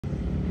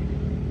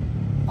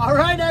All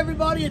right,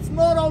 everybody, it's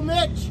Moto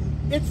Mitch.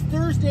 It's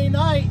Thursday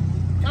night,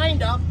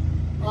 kind of.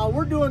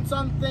 We're doing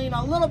something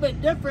a little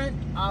bit different.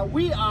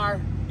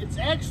 It's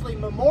actually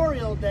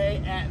Memorial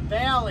Day at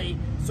Valley,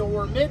 so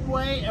we're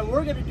midway, and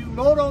we're gonna do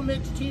Moto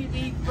Mitch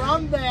TV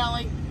from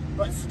Valley,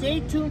 but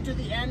stay tuned to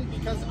the end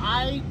because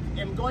I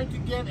am going to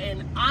give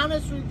an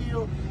honest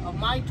review of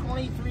my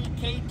 23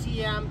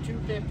 KTM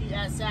 250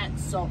 SX,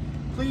 so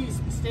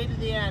please stay to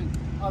the end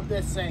of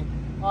this thing.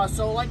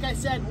 So like I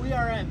said, we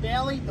are at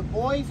Valley. The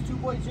boys, Two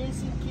Boys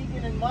Racing,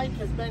 Keegan and Mike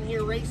has been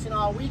here racing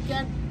all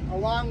weekend,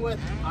 along with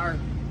our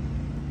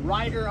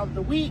rider of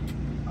the week.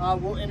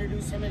 We'll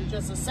introduce him in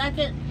just a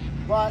second,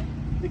 but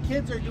the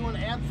kids are doing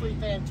absolutely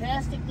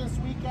fantastic this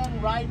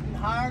weekend, riding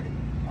hard.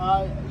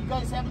 You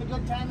guys having a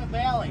good time at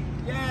Valley?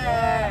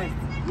 Yes!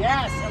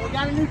 Yes, and we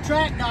got a new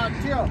track dog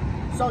too.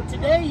 So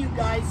today, you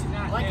guys,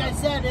 like I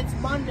said, it's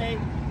Monday.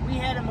 We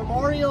had a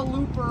memorial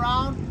loop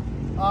around.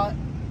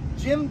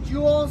 Jim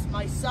Jules,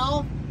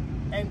 myself,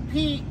 and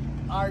Pete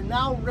are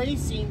now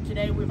racing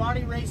today. We've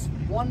already raced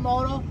one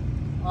moto,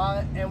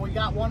 and we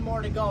got one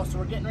more to go. So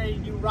we're getting ready to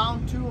do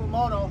round 2 of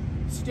moto.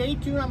 Stay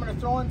tuned. I'm going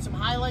to throw in some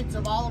highlights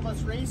of all of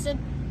us racing,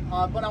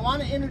 but I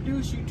want to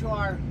introduce you to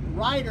our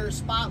rider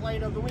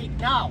spotlight of the week.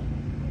 Now,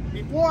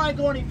 before I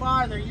go any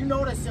farther, you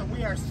notice that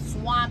we are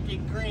swamped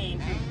in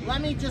green. Let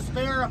me just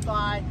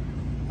verify,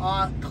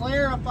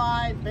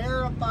 clarify,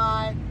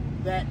 verify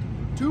that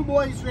Two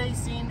Boys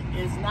Racing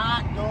is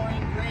not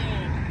going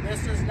green.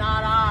 This is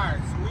not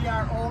ours. We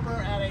are over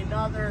at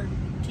another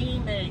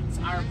teammates,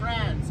 our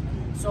friends.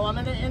 So I'm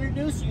going to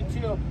introduce you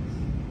to,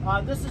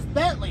 this is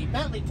Bentley.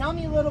 Bentley, tell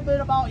me a little bit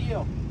about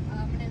you.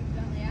 My name is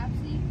Bentley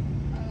Apsey.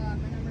 My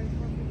number is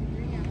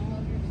 453. I'm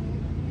 12 years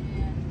old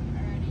and I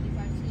ride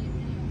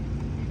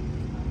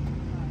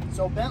 85C.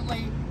 So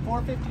Bentley,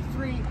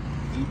 453,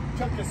 he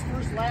took his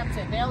first laps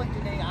at Valley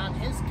today on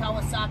his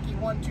Kawasaki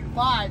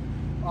 125.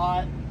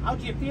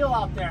 How'd you feel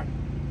out there?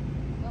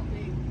 Felt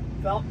big.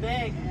 Felt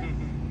big. Yeah.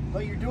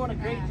 But you're doing a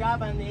great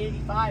job on the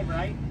 85,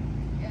 right?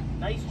 Yeah.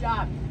 Nice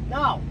job.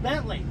 Now,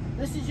 Bentley,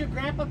 this is your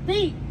grandpa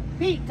Pete.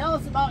 Pete, tell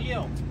us about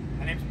you.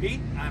 My name's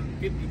Pete. I'm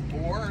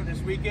 54 this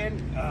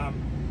weekend.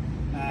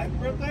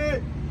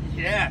 Birthday.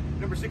 Yeah,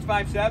 number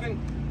 657.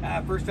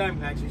 First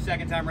time, actually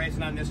second time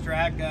racing on this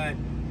track.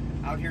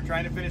 Out here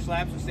trying to finish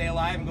laps and stay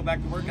alive and go back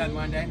to work on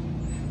Monday.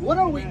 What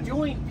are we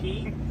doing,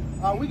 Pete?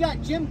 We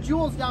got Jim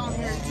Jules down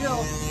here too.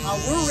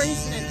 We're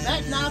racing in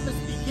Vet Novice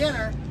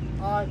Beginner.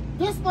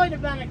 This might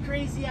have been a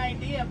crazy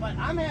idea, but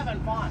I'm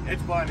having fun.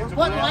 It's fun. We're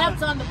putting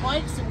laps on the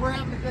bikes and we're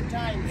having a good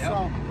time. Yep,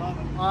 so love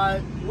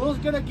it. we're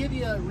gonna give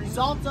you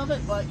results of it,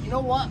 but you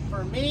know what?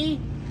 For me,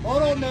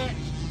 Moto Mitch,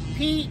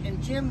 Pete,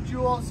 and Jim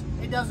Jules,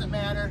 it doesn't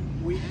matter.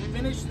 We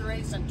finished the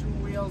race on 2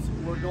 wheels.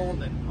 We're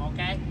golden.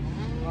 Okay.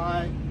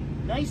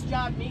 Nice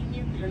job meeting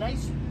you.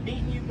 Nice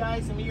meeting you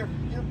guys. I mean,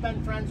 you've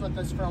been friends with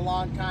us for a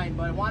long time,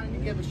 but I wanted to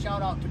give a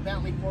shout out to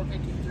Bentley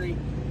 453.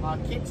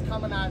 Kid's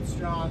coming on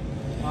strong.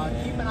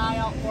 Keep an eye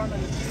out for him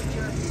in the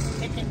future. He's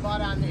kicking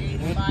butt on the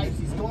 85s.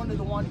 He's going to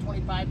the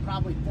 125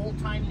 probably full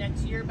time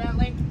next year,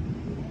 Bentley.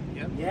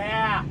 Yep.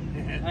 Yeah.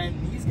 And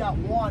he's got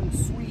one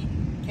sweet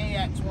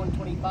KX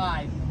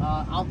 125.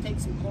 I'll take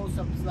some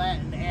close-ups of that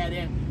and add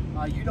in.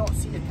 You don't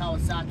see a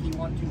Kawasaki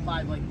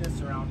 125 like this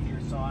around here,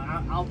 so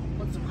I'll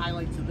put some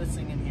highlights of this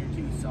thing in here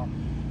too. So,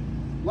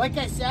 like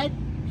I said,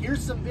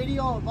 here's some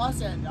video of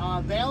us at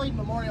Valley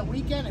Memorial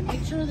Weekend, and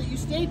make sure that you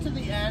stay to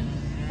the end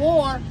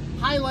for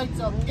highlights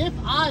of if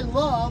I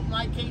love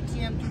my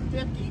KTM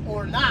 250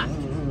 or not.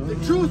 The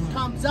truth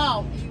comes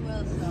out. You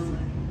will sell it.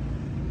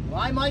 Well,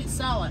 I might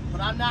sell it,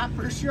 but I'm not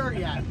for sure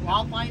yet.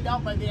 I'll find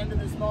out by the end of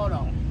this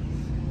moto.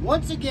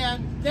 Once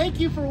again, thank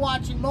you for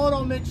watching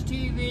Moto Mitch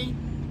TV.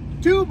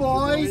 Two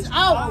boys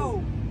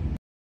out.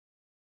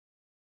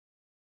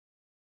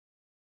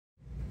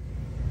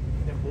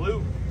 The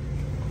blue.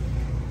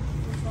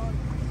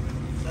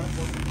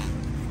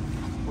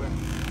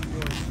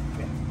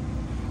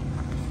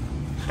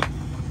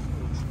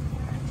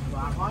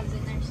 One's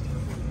in there still.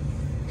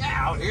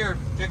 Yeah, out here.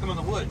 Check them in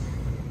the woods.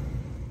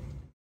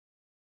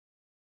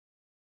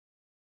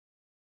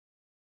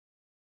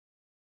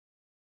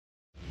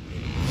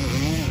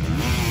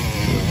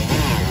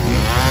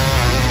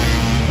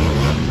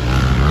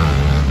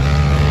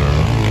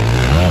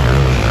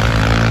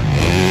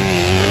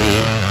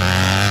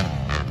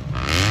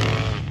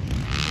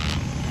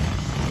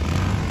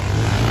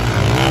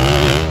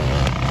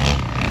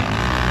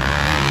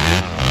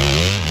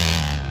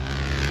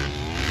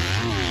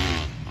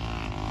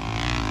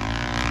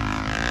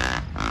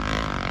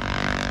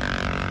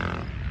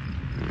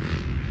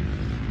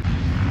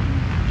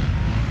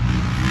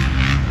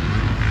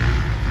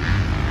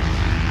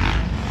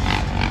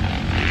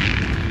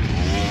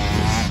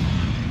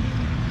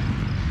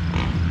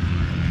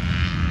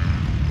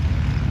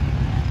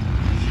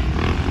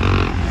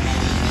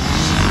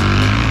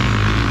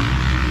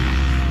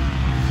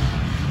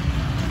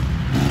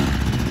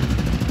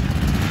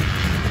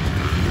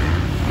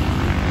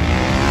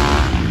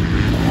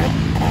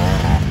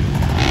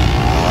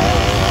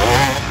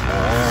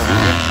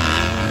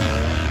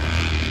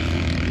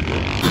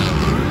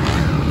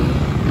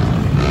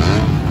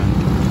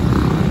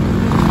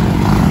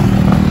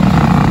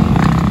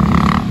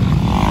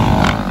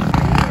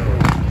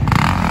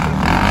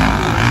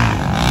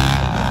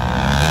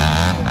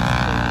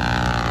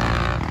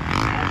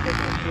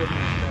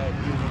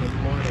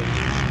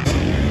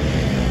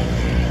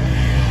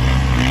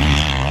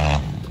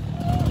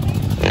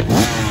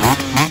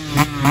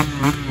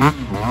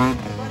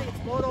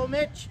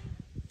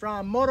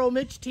 Moto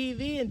Mitch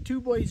TV and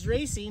Two Boys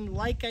Racing.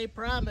 Like I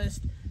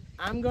promised,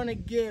 I'm going to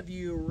give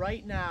you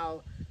right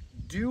now,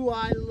 do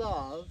I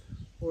love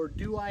or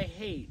do I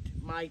hate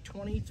my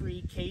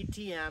 23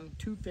 KTM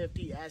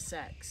 250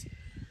 SX?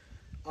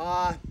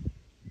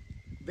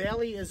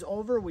 Valley is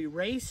over. We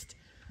raced,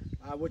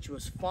 which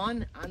was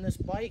fun on this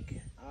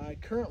bike. I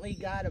currently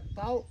got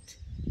about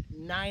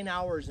 9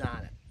 hours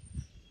on it.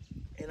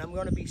 And I'm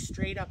going to be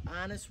straight up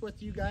honest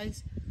with you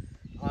guys.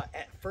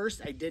 At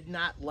first, I did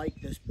not like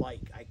this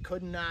bike. I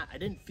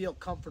didn't feel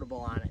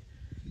comfortable on it.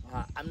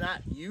 I'm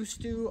not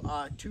used to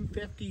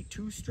 250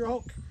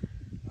 two-stroke.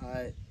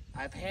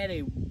 I've had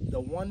the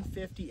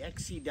 150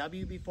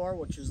 XCW before,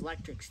 which was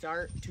electric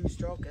start,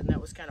 two-stroke, and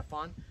that was kind of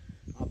fun.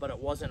 But it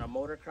wasn't a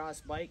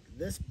motocross bike.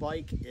 This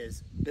bike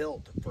is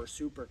built for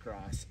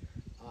supercross,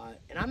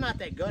 and I'm not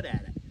that good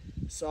at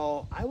it.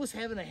 So I was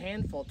having a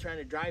handful trying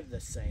to drive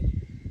this thing.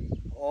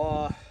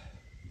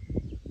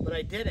 But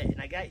I did it,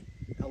 and I got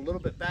a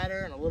little bit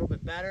better and a little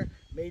bit better,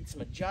 made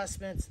some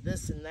adjustments,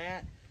 this and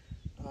that.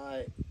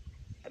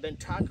 I've been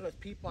talking with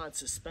people on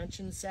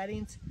suspension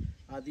settings.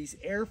 These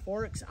air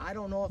forks, I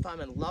don't know if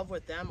I'm in love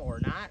with them or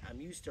not.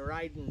 I'm used to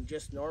riding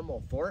just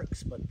normal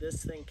forks, but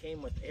this thing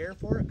came with air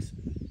forks.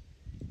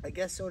 I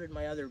guess so did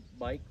my other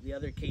bike, the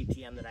other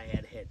KTM that I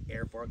had hit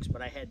air forks,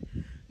 but I had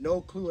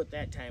no clue at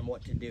that time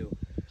what to do.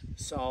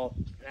 So,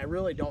 and I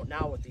really don't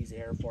now with these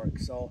air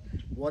forks. So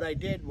what I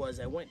did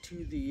was I went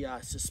to the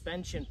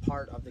suspension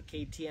part of the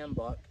KTM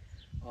book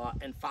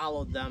and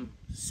followed them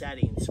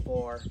settings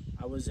for,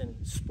 I was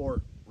in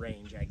sport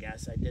range, I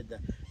guess. I did the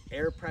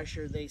air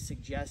pressure they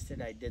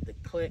suggested. I did the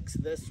clicks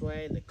this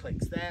way, the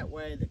clicks that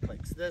way, the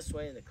clicks this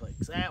way, the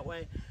clicks that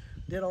way.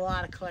 Did a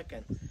lot of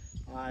clicking.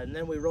 And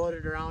then we rode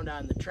it around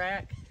on the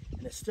track,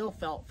 and it still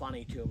felt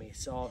funny to me.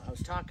 So I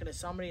was talking to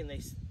somebody, and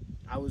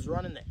I was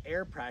running the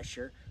air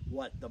pressure,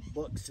 what the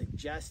book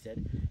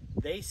suggested.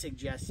 They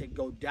suggested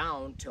go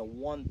down to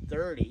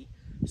 130.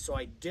 So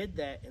I did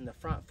that in the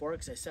front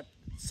forks. I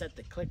set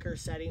the clicker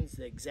settings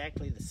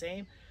exactly the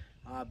same,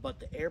 but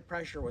the air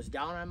pressure was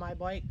down on my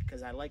bike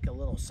because I like a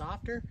little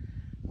softer.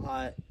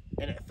 And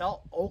it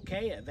felt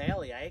okay at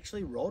Valley. I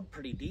actually rode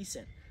pretty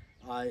decent.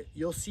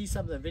 You'll see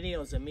some of the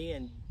videos of me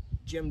and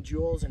Jim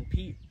Jules and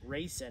Pete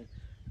racing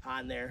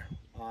on there.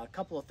 A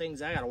couple of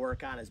things I got to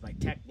work on is my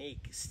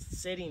technique,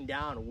 sitting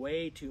down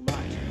way too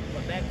much.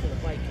 But back to the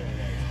bike here,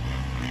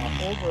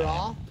 guys.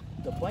 Overall,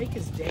 the bike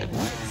is dang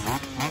nice.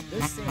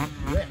 This thing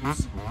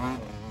rips,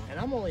 and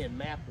I'm only in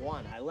map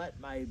 1. I let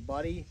my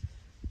buddy,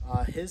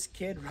 his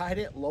kid ride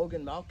it,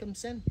 Logan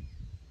Malcolmson,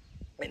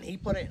 and he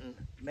put it in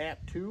map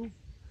 2,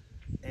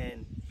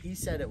 and he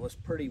said it was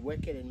pretty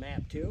wicked in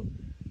map 2.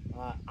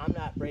 I'm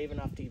not brave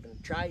enough to even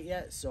try it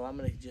yet, so I'm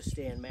going to just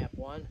stay in map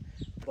 1.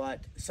 But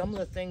some of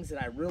the things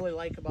that I really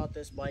like about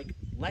this bike,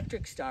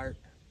 electric start,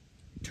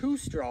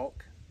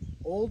 two-stroke,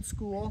 old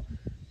school,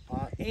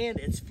 and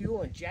it's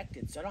fuel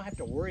injected, so I don't have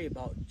to worry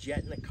about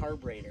jetting the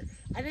carburetor.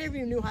 I never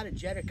even knew how to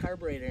jet a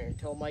carburetor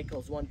until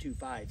Michael's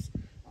 125s.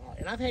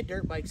 And I've had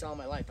dirt bikes all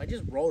my life. I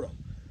just rode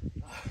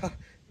them,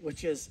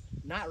 which is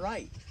not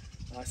right.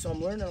 So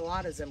I'm learning a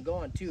lot as I'm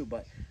going too,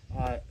 but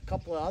a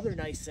couple of other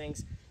nice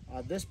things.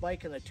 This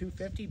bike and the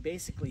 250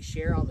 basically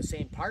share all the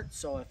same parts,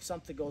 so if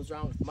something goes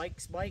wrong with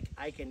Mike's bike,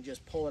 I can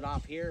just pull it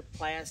off here,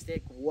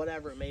 plastic,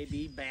 whatever it may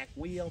be, back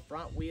wheel,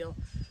 front wheel,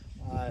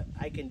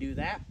 I can do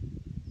that.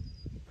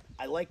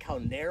 I like how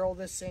narrow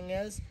this thing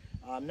is.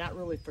 I'm not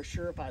really for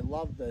sure if I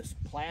love this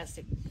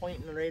plastic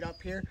pointing right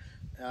up here,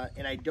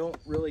 and I don't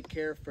really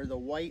care for the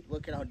white.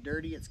 Look at how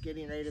dirty it's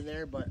getting right in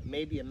there, but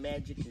maybe a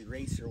magic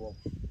eraser will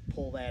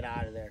pull that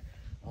out of there.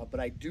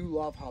 But I do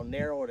love how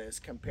narrow it is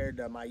compared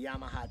to my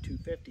Yamaha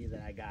 250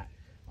 that I got.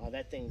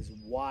 That thing's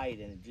wide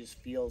and it just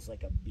feels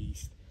like a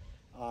beast.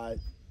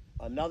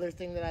 Another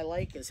thing that I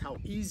like is how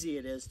easy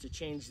it is to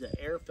change the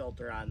air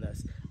filter on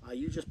this.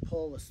 You just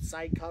pull the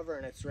side cover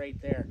and it's right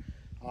there.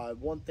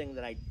 One thing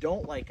that I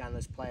don't like on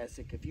this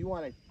plastic, if you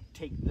want to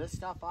take this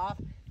stuff off,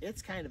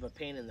 it's kind of a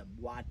pain in the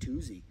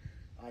Watusi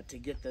to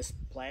get this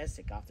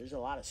plastic off. There's a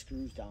lot of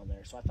screws down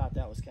there, so I thought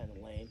that was kind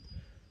of lame.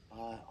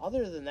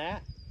 Other than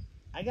that,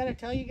 I gotta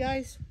tell you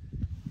guys,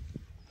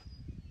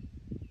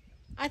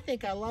 I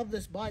think I love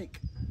this bike.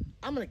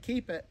 I'm gonna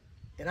keep it,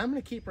 and I'm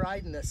gonna keep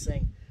riding this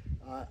thing.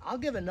 I'll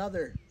give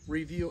another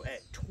review at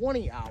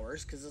 20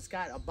 hours, because it's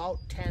got about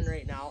 10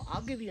 right now.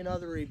 I'll give you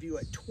another review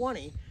at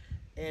 20,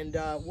 and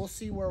we'll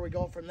see where we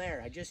go from there.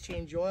 I just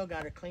changed oil,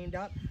 got it cleaned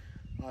up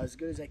as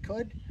good as I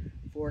could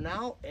for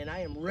now, and I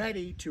am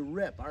ready to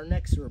rip.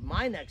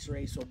 My next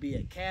race will be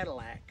at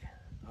Cadillac,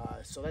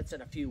 so that's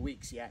in a few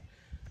weeks yet.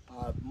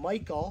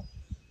 Michael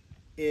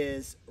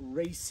is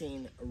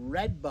racing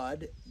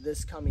Redbud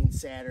this coming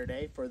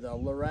Saturday for the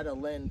Loretta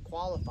Lynn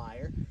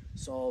qualifier.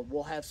 So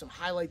we'll have some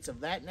highlights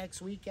of that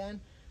next weekend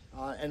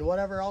and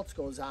whatever else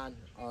goes on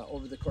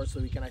over the course of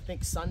the weekend. I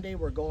think Sunday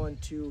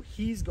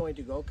he's going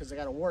to go because I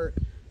got to work.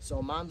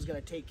 So Mom's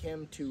going to take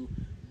him to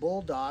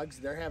Bulldogs.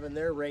 They're having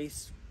their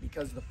race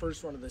because the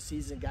first one of the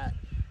season got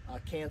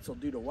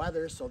canceled due to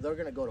weather. So they're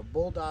going to go to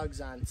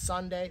Bulldogs on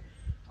Sunday.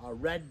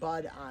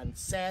 Redbud on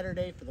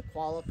Saturday for the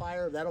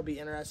qualifier. That'll be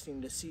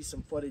interesting to see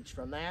some footage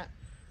from that.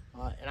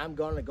 And I'm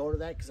going to go to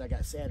that because I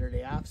got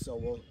Saturday off, so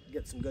we'll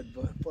get some good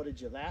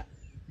footage of that.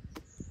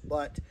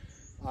 But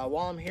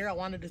while I'm here, I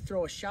wanted to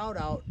throw a shout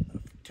out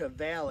to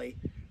Valley,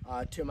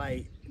 to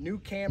my new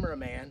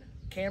cameraman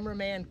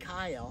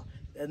Kyle,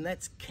 and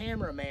that's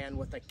cameraman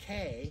with a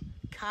K,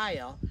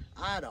 Kyle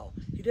Otto.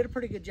 He did a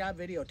pretty good job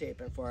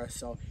videotaping for us,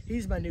 so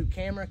he's my new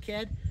camera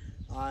kid,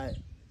 and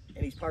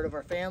he's part of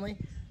our family.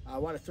 I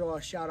want to throw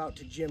a shout out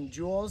to Jim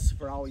Jules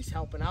for always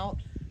helping out.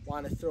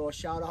 Want to throw a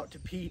shout out to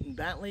Pete and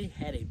Bentley.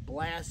 Had a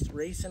blast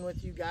racing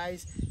with you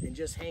guys and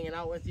just hanging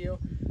out with you.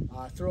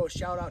 Throw a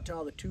shout out to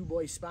all the Two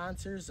Boy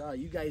sponsors.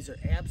 You guys are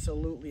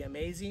absolutely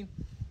amazing.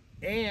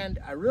 And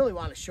I really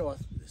want to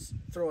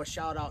throw a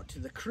shout out to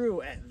the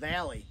crew at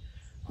Valley.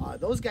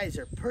 Those guys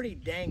are pretty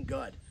dang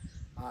good.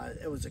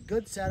 It was a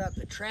good setup.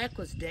 The track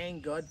was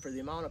dang good for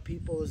the amount of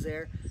people who was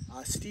there.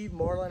 Steve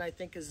Moreland, I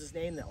think is his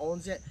name, that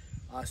owns it.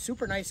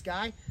 Super nice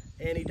guy,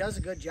 and he does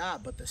a good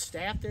job. But the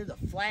staff there, the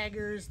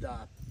flaggers,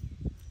 the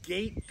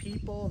gate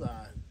people,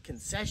 the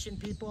concession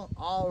people,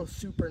 all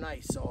super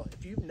nice. So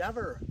if you've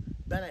never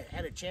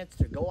had a chance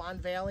to go on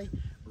Valley,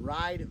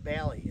 ride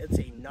Valley. It's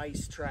a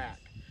nice track,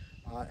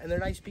 and they're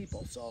nice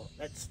people, so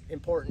that's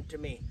important to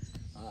me.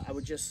 I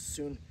would just as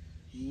soon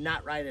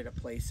not ride at a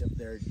place if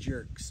they're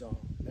jerks, so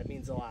that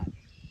means a lot.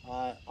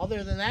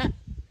 Other than that,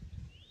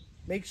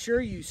 make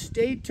sure you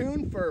stay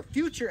tuned for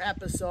future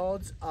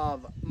episodes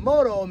of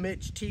Moto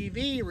Mitch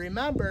TV.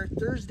 Remember,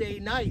 Thursday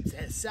nights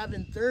at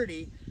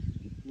 7:30.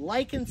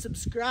 Like and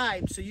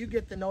subscribe so you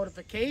get the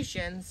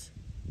notifications.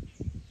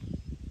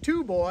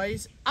 Two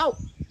Boys out.